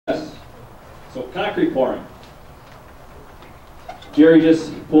So concrete pouring. Jerry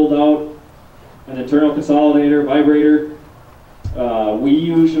just pulled out an internal consolidator, vibrator. We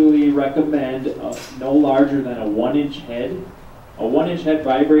usually recommend no larger than a 1-inch head. A 1-inch head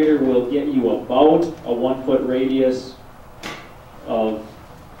vibrator will get you about a 1-foot radius of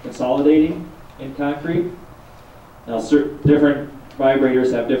consolidating in concrete. Now, different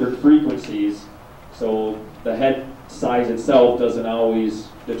vibrators have different frequencies, so the head size itself doesn't always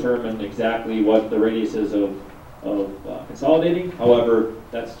determine exactly what the radius is of consolidating. However,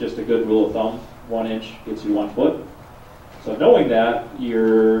 that's just a good rule of thumb. 1 inch gets you 1 foot. So knowing that,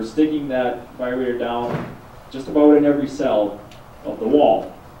 you're sticking that vibrator down just about in every cell of the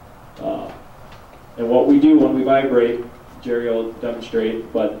wall. And what we do when we vibrate, Jerry will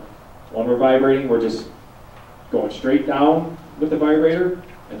demonstrate, but when we're vibrating, we're just going straight down with the vibrator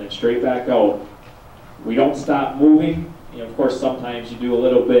and then straight back out. We don't stop moving. You know, of course, sometimes you do a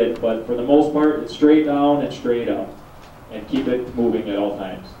little bit, but for the most part, it's straight down and straight up, and keep it moving at all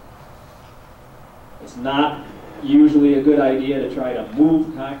times. It's not usually a good idea to try to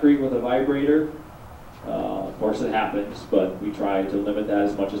move concrete with a vibrator. Of course, it happens, but we try to limit that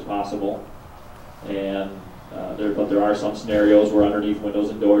as much as possible. And but there are some scenarios where underneath windows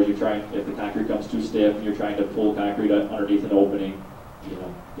and doors, you're trying, if the concrete comes too stiff, and you're trying to pull concrete underneath an opening. You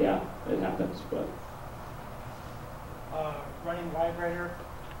know, yeah, it happens, but. Running vibrator,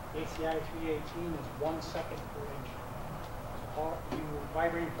 ACI 318 is 1 second per inch. So you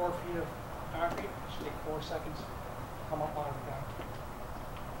vibrating 4 feet of concrete, it should take 4 seconds to come up out of the concrete.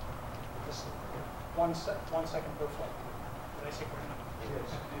 This 1 second per foot. Did I say correct? Yes.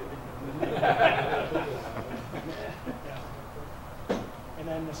 Yeah. And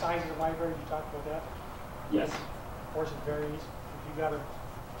then the size of the vibrator, you talked about that? Yes. Of course, it varies. If you've got a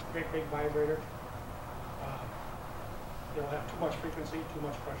great big vibrator, you'll have too much frequency, too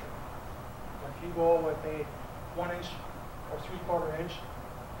much pressure. But if you go with a 1 inch or 3/4 inch,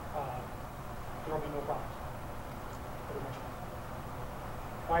 there will be no problems. Pretty much.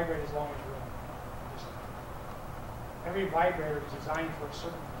 Vibrate as long as you want. Every vibrator is designed for a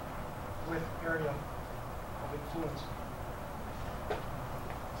certain width area of influence.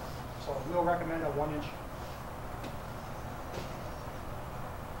 So we'll recommend a 1 inch.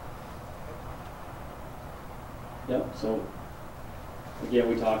 Yep, so again,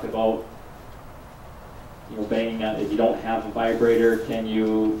 we talked about, you know, banging on, if you don't have a vibrator, can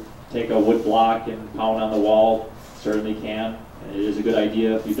you take a wood block and pound on the wall? Certainly can. It is a good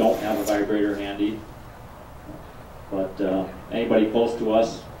idea if you don't have a vibrator handy. But anybody close to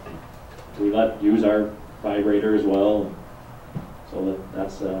us, we let use our vibrator as well. So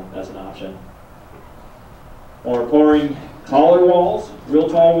that's an option. When we're pouring taller walls, real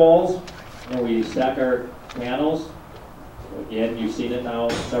tall walls, and we stack our panels. Again, you've seen it now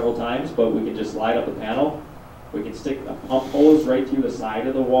several times, but we can just slide up the panel. We can stick a pump hose right through the side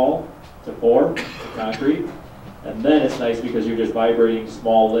of the wall to pour the concrete. And then it's nice because you're just vibrating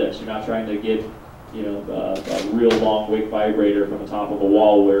small lifts. You're not trying to get, you know, a real long wick vibrator from the top of a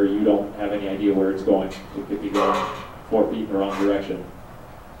wall where you don't have any idea where it's going. It could be going 4 feet in the wrong direction.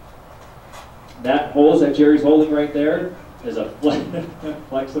 That hose that Jerry's holding right there is a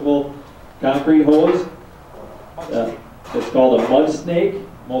flexible concrete hose. It's called a mud snake,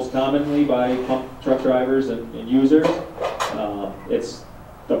 most commonly by pump truck drivers and users. It's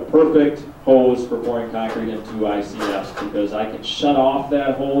the perfect hose for pouring concrete into ICFs because I can shut off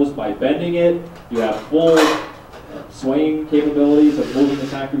that hose by bending it. You have full swaying capabilities of moving the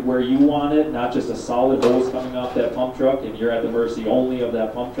concrete where you want it, not just a solid hose coming off that pump truck and you're at the mercy only of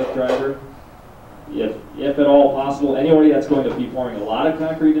that pump truck driver. If at all possible, anybody that's going to be pouring a lot of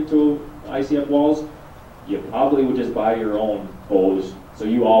concrete into ICF walls, you probably would just buy your own hose so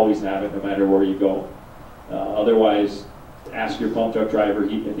you always have it no matter where you go. Otherwise, ask your pump truck driver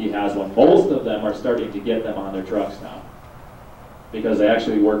if he has one. Most of them are starting to get them on their trucks now because they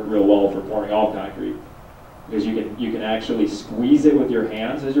actually work real well for pouring all concrete. Because you can actually squeeze it with your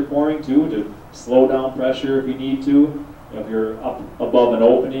hands as you're pouring too to slow down pressure if you need to. You know, if you're up above an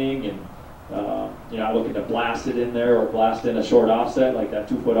opening and you're not looking to blast it in there or blast in a short offset like that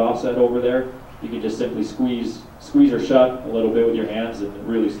 2-foot offset over there, you can just simply squeeze or shut a little bit with your hands and it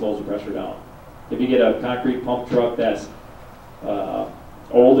really slows the pressure down. If you get a concrete pump truck that's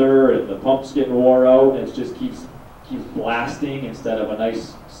older and the pump's getting wore out and it just keeps blasting instead of a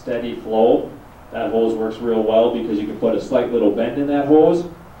nice steady flow, that hose works real well because you can put a slight little bend in that hose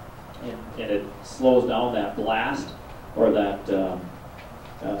and it slows down that blast or that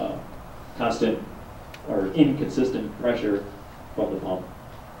constant or inconsistent pressure from the pump.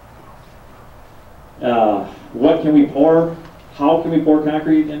 What can we pour? how can we pour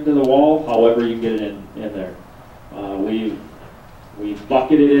concrete into the wall? However you can get it in there. We've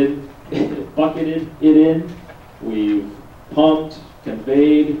bucketed it in. We've pumped,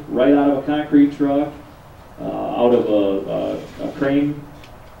 conveyed right out of a concrete truck, out of a crane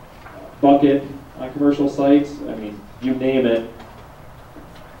bucket on commercial sites. I mean, you name it,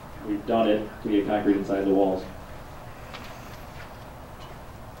 we've done it to get concrete inside the walls.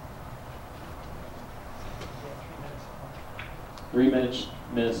 3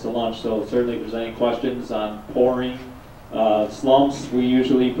 minutes to lunch, so certainly if there's any questions on pouring, slumps, we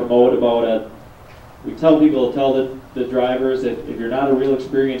usually promote about we tell people, tell the drivers, if you're not a real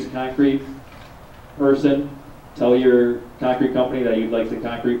experienced concrete person, tell your concrete company that you'd like the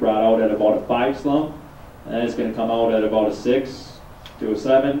concrete brought out at about a 5 slump, and it's going to come out at about a 6 to a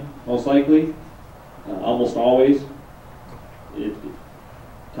 7, most likely, almost always.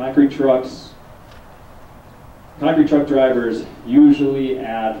 Concrete truck drivers usually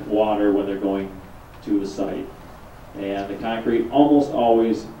add water when they're going to the site, and the concrete almost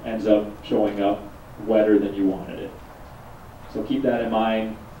always ends up showing up wetter than you wanted it. So keep that in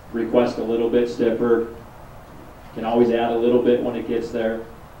mind. Request a little bit stiffer. Can always add a little bit when it gets there.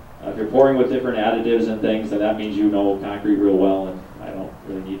 If you're pouring with different additives and things, then that means you know concrete real well, and I don't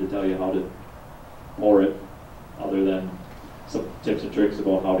really need to tell you how to pour it, other than some tips and tricks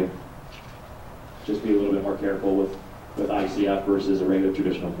about how to just be a little bit more careful with ICF versus a regular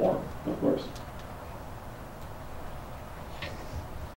traditional form, of course.